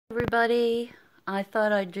Everybody, I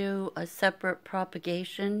thought I'd do a separate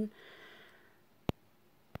propagation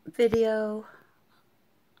video.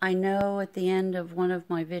 I know at the end of one of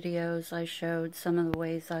my videos I showed some of the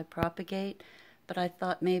ways I propagate, but I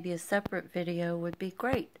thought maybe a separate video would be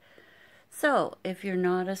great. So, if you're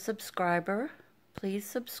not a subscriber, please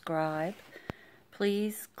subscribe.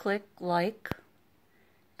 Please click like.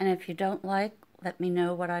 And if you don't like, let me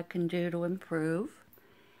know what I can do to improve.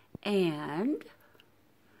 And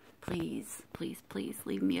please, please, please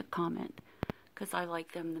leave me a comment, because I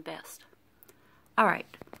like them the best.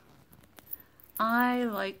 Alright. I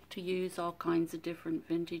like to use all kinds of different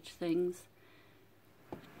vintage things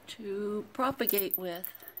to propagate with.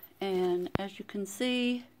 And as you can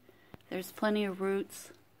see, there's plenty of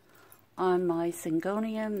roots on my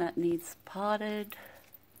syngonium that needs potted.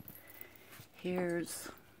 Here's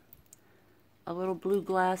a little blue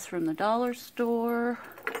glass from the dollar store.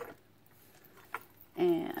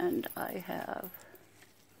 And I have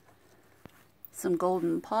some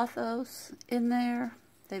golden pothos in there.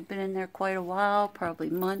 They've been in there quite a while, probably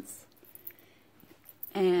months.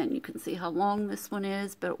 And you can see how long this one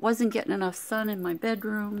is, but it wasn't getting enough sun in my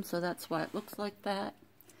bedroom, so that's why it looks like that.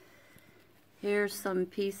 Here's some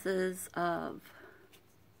pieces of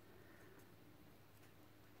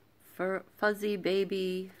fuzzy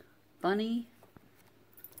baby bunny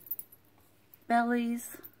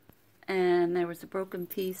bellies. And there was a broken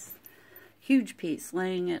piece, huge piece,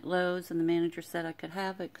 laying at Lowe's, and the manager said I could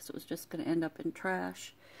have it because it was just going to end up in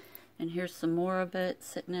trash. And here's some more of it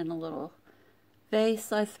sitting in a little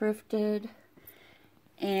vase I thrifted.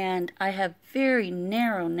 And I have very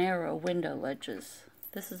narrow window ledges.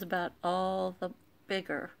 This is about all the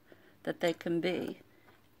bigger that they can be.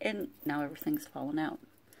 And now everything's fallen out.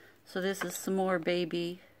 So this is some more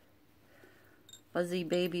baby, fuzzy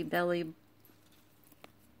baby belly,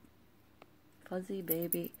 fuzzy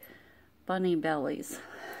baby bunny bellies.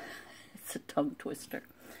 It's a tongue twister.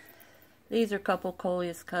 These are a couple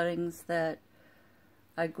coleus cuttings that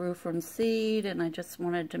I grew from seed, and I just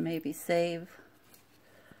wanted to maybe save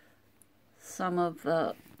some of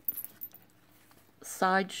the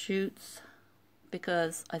side shoots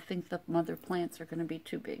because I think the mother plants are going to be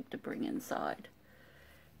too big to bring inside.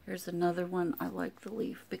 Here's another one. I like the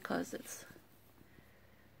leaf because it's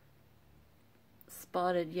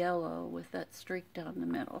spotted yellow with that streak down the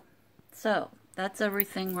middle. So that's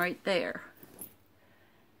everything right there.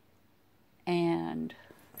 And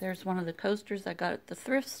there's one of the coasters I got at the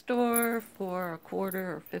thrift store for $1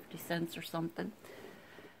 or 50 cents or something.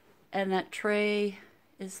 And that tray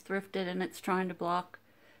is thrifted, and it's trying to block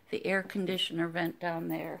the air conditioner vent down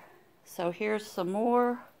there. So here's some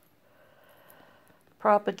more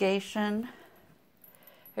propagation.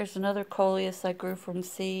 Here's another coleus I grew from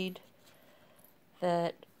seed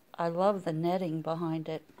that I love the netting behind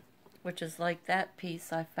it, which is like that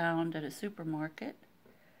piece I found at a supermarket,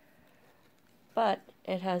 but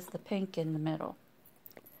it has the pink in the middle.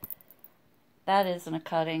 That isn't a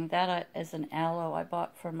cutting, that is an aloe I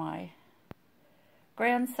bought for my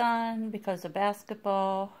grandson because of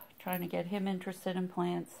basketball, trying to get him interested in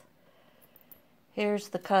plants. Here's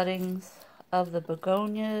the cuttings of the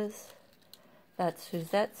begonias that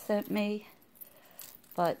Suzette sent me.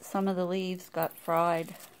 But some of the leaves got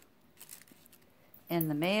fried in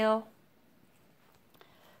the mail.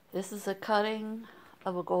 This is a cutting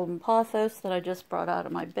of a golden pothos that I just brought out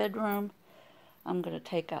of my bedroom. I'm going to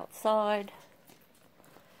take outside.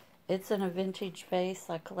 It's in a vintage vase.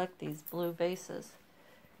 I collect these blue vases.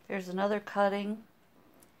 Here's another cutting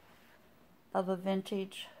of a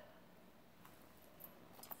vintage,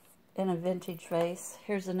 in a vintage vase.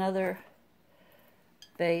 Here's another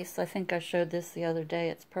vase. I think I showed this the other day.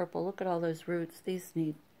 It's purple. Look at all those roots. These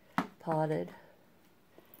need potted.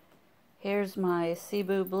 Here's my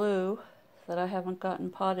Cebu blue that I haven't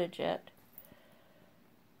gotten potted yet.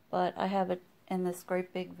 But I have it in this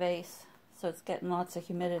great big vase, so it's getting lots of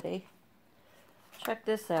humidity. Check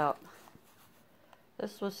this out.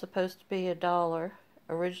 This was supposed to be $1.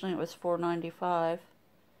 Originally it was $4.95.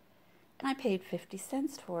 And I paid 50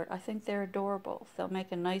 cents for it. I think they're adorable. They'll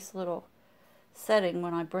make a nice little setting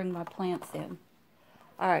when I bring my plants in.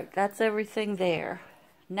 Alright, that's everything there.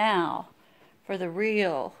 Now, for the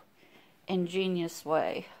real ingenious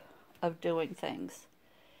way of doing things.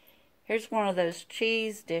 Here's one of those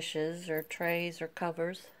cheese dishes or trays or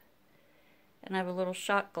covers. And I have a little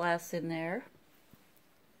shot glass in there.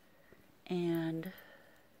 And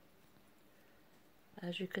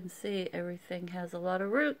as you can see, everything has a lot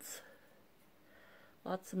of roots.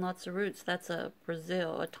 Lots and lots of roots. That's a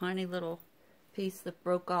Brazil, a tiny little piece that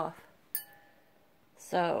broke off.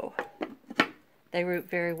 So they root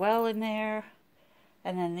very well in there.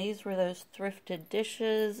 And then these were those thrifted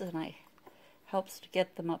dishes, and I helps to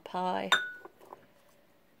get them up high.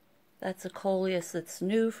 That's a coleus that's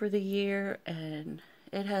new for the year, and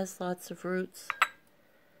it has lots of roots.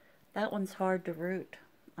 That one's hard to root.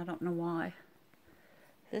 I don't know why.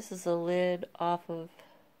 This is a lid off of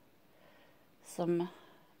some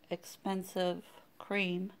expensive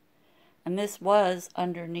cream, and this was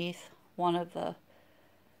underneath one of the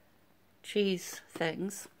cheese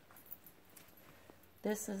things.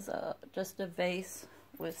 This is just a vase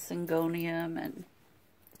with syngonium and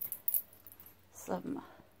some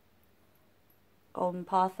golden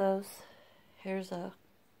pothos. Here's a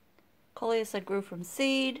coleus I grew from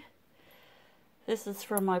seed. This is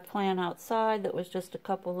from my plant outside that was just a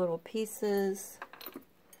couple little pieces,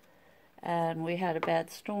 and we had a bad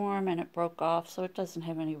storm and it broke off, so it doesn't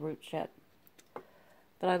have any roots yet.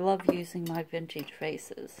 But I love using my vintage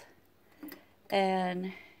vases.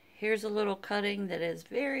 And here's a little cutting that is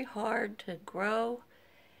very hard to grow.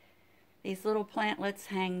 These little plantlets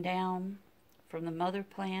hang down from the mother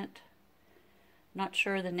plant. Not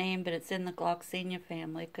sure the name, but it's in the Gloxinia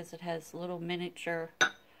family because it has little miniature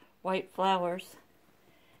white flowers.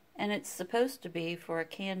 And it's supposed to be for a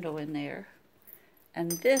candle in there.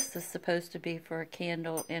 And this is supposed to be for a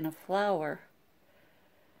candle in a flower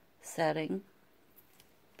setting.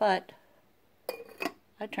 But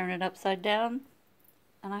I turn it upside down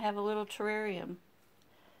and I have a little terrarium.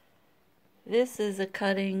 This is a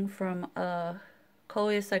cutting from a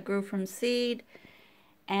coleus I grew from seed,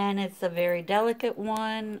 and it's a very delicate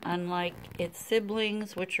one, unlike its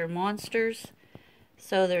siblings, which are monsters.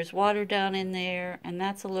 So there's water down in there, and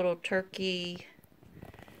that's a little turkey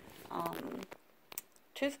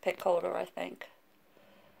toothpick holder, I think.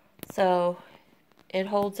 So it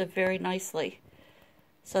holds it very nicely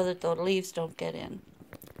so that the leaves don't get in.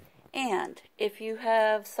 And if you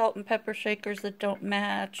have salt and pepper shakers that don't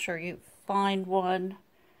match, or you find one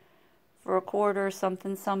for $1 or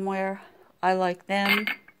something somewhere, I like them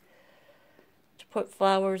to put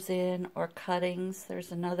flowers in, or cuttings.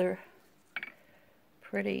 There's another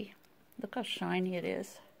pretty, look how shiny it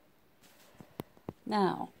is.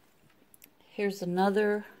 Now, here's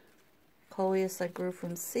another coleus I grew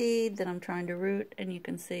from seed that I'm trying to root, and you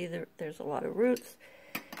can see there's a lot of roots.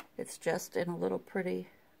 It's just in a little pretty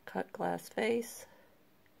cut glass vase.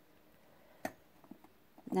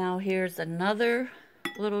 Now here's another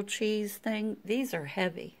little cheese thing. These are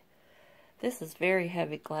heavy. This is very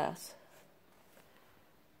heavy glass.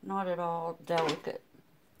 Not at all delicate.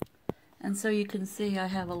 And so you can see I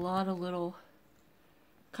have a lot of little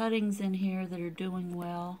cuttings in here that are doing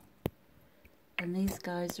well. And these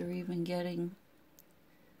guys are even getting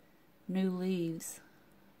new leaves.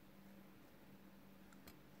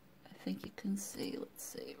 I think you can see, let's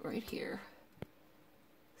see, right here.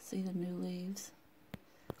 See the new leaves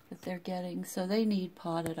that they're getting. So they need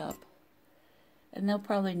potted up. And they'll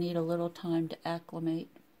probably need a little time to acclimate.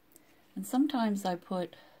 And sometimes I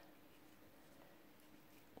put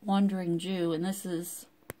Wandering Jew, and this is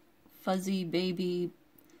Fuzzy Baby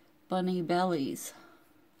Bunny Bellies,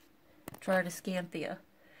 Tridescanthia,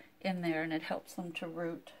 in there, and it helps them to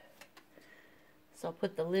root. So I'll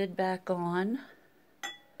put the lid back on.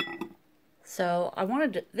 So I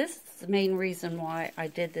wanted to, this is the main reason why I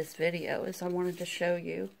did this video, is I wanted to show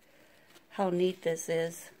you how neat this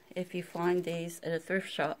is if you find these at a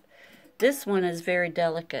thrift shop. This one is very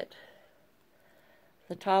delicate.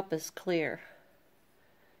 The top is clear,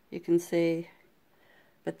 you can see,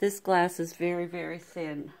 but this glass is very, very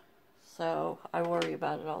thin, so I worry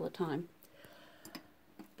about it all the time.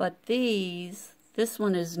 But this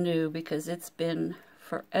one is new because it's been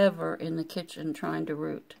forever in the kitchen trying to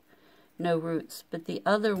root. No roots. But the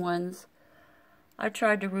other ones, I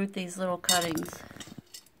tried to root these little cuttings,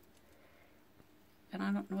 and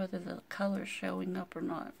I don't know whether the color's showing up or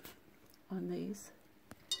not on these.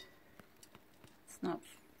 It's not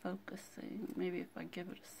focusing. Maybe if I give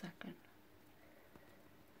it a second.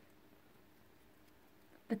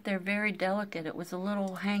 But they're very delicate. It was a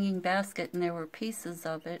little hanging basket, and there were pieces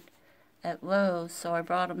of it at Lowe's, so I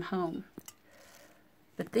brought them home.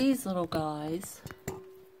 But these little guys,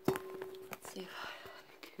 let's see if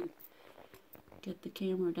I can get the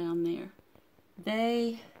camera down there.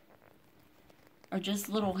 They are just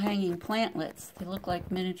little hanging plantlets. They look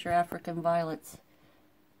like miniature African violets,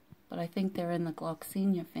 but I think they're in the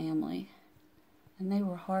Gloxinia family, and they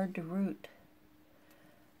were hard to root.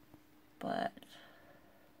 But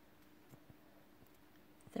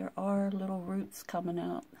there are little roots coming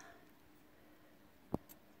out.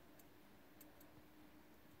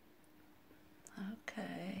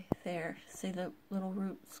 Okay, there. See the little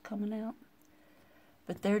roots coming out?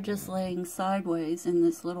 but they're just laying sideways in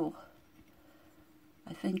this little,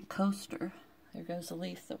 I think, coaster. There goes a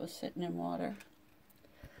leaf that was sitting in water.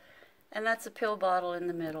 And that's a pill bottle in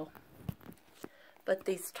the middle. But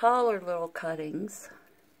these taller little cuttings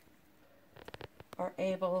are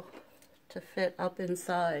able to fit up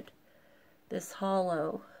inside this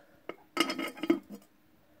hollow,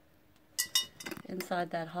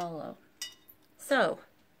 inside that hollow. So,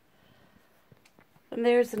 and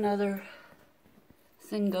there's another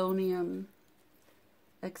Syngonium,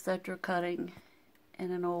 etc. cutting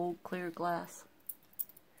in an old clear glass.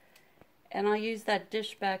 And I use that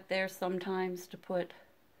dish back there sometimes to put,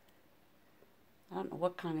 I don't know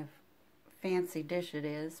what kind of fancy dish it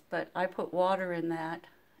is, but I put water in that,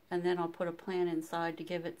 and then I'll put a plant inside to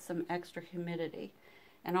give it some extra humidity.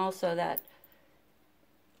 And also that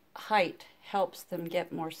height helps them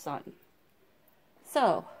get more sun.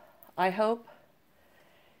 So, I hope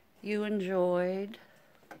you enjoyed.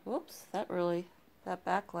 Whoops, that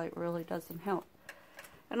backlight really doesn't help.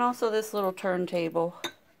 And also this little turntable,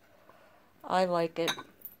 I like it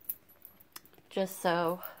just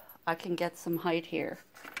so I can get some height here.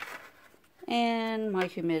 And my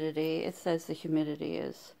humidity, it says the humidity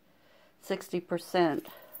is 60%,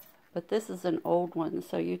 but this is an old one,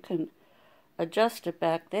 so you can adjust it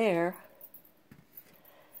back there,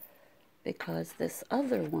 because this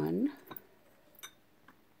other one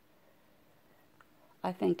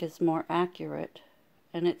I think is more accurate,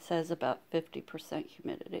 and it says about 50%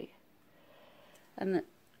 humidity. And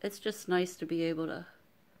it's just nice to be able to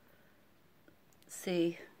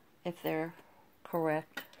see if they're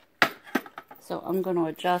correct. So I'm going to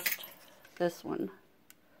adjust this one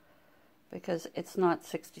because it's not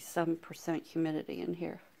 67% humidity in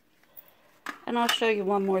here. And I'll show you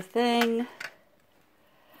one more thing.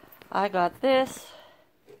 I got this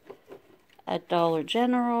at Dollar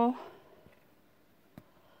General.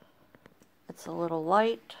 It's a little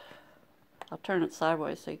light. I'll turn it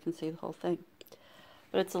sideways so you can see the whole thing.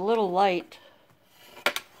 But it's a little light.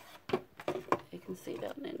 You can see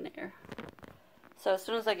down in there. So as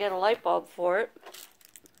soon as I get a light bulb for it,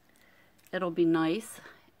 it'll be nice.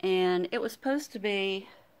 And it was supposed to be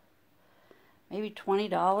maybe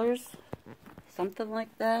 $20, something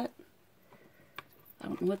like that. I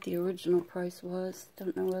don't know what the original price was.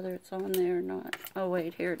 Don't know whether it's on there or not. Oh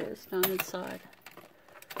wait, here it is, down inside.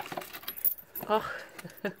 Oh,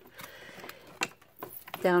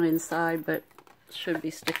 down inside, but should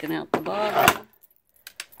be sticking out the bottom.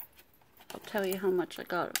 I'll tell you how much I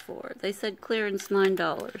got it for. They said clearance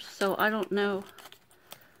 $9, so I don't know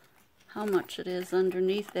how much it is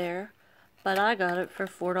underneath there, but I got it for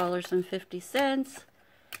 $4.50,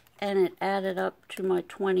 and it added up to my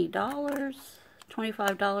 $20.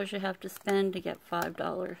 $25 you have to spend to get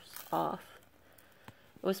 $5 off.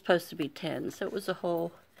 It was supposed to be $10, so it was a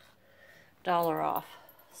whole $1 off.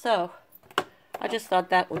 So I just thought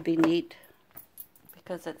that would be neat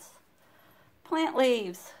because it's plant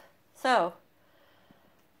leaves. So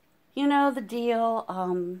you know the deal.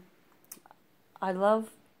 I love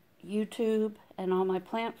YouTube and all my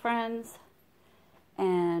plant friends,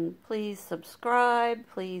 and please subscribe,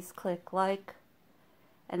 please click like,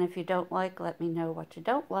 and if you don't like, let me know what you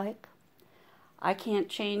don't like. I can't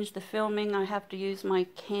change the filming. I have to use my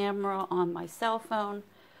camera on my cell phone.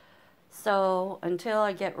 So until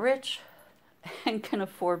I get rich and can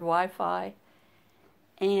afford Wi-Fi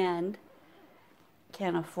and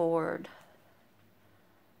can afford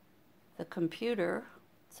the computer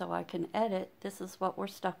so I can edit, this is what we're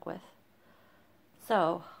stuck with.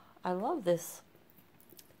 So I love this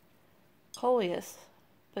coleus,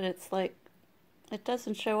 but it's like, it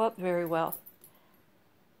doesn't show up very well.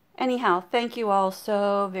 Anyhow, thank you all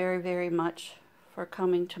so very, very much for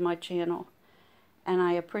coming to my channel. And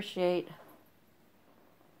I appreciate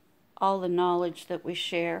all the knowledge that we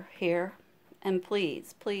share here. And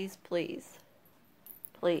please, please, please,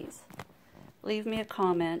 please, leave me a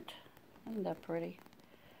comment. Isn't that pretty?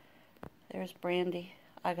 There's Brandy.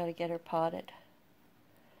 I gotta get her potted.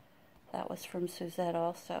 That was from Suzette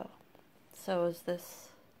also. So is this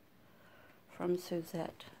from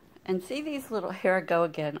Suzette. And see these little, here I go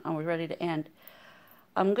again. Are we ready to end?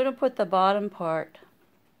 I'm gonna put the bottom part,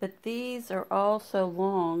 but these are all so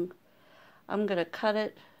long. I'm gonna cut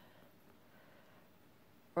it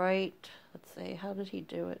right. Let's see, how did he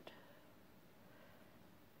do it?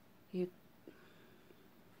 You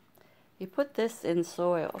put this in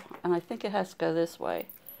soil, and I think it has to go this way.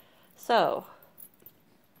 So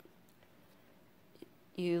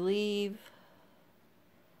you leave,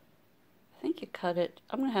 I think you cut it.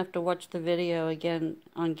 I'm gonna have to watch the video again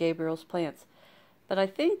on Gabriel's plants, but I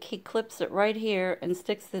think he clips it right here and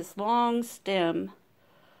sticks this long stem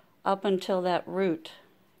up until that root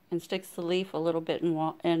and sticks the leaf a little bit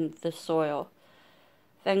in the soil.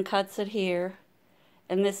 Then cuts it here,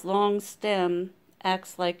 and this long stem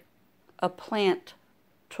acts like a plant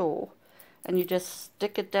tool, and you just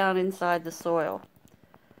stick it down inside the soil.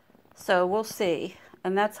 So we'll see,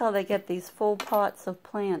 and that's how they get these full pots of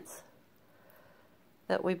plants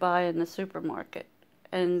that we buy in the supermarket.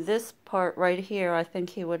 And this part right here, I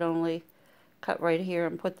think he would only cut right here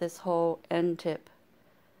and put this whole end tip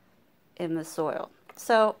in the soil.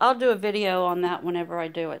 So I'll do a video on that whenever I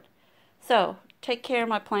do it. So take care,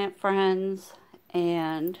 my plant friends,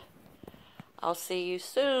 and I'll see you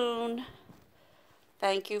soon.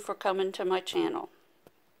 Thank you for coming to my channel.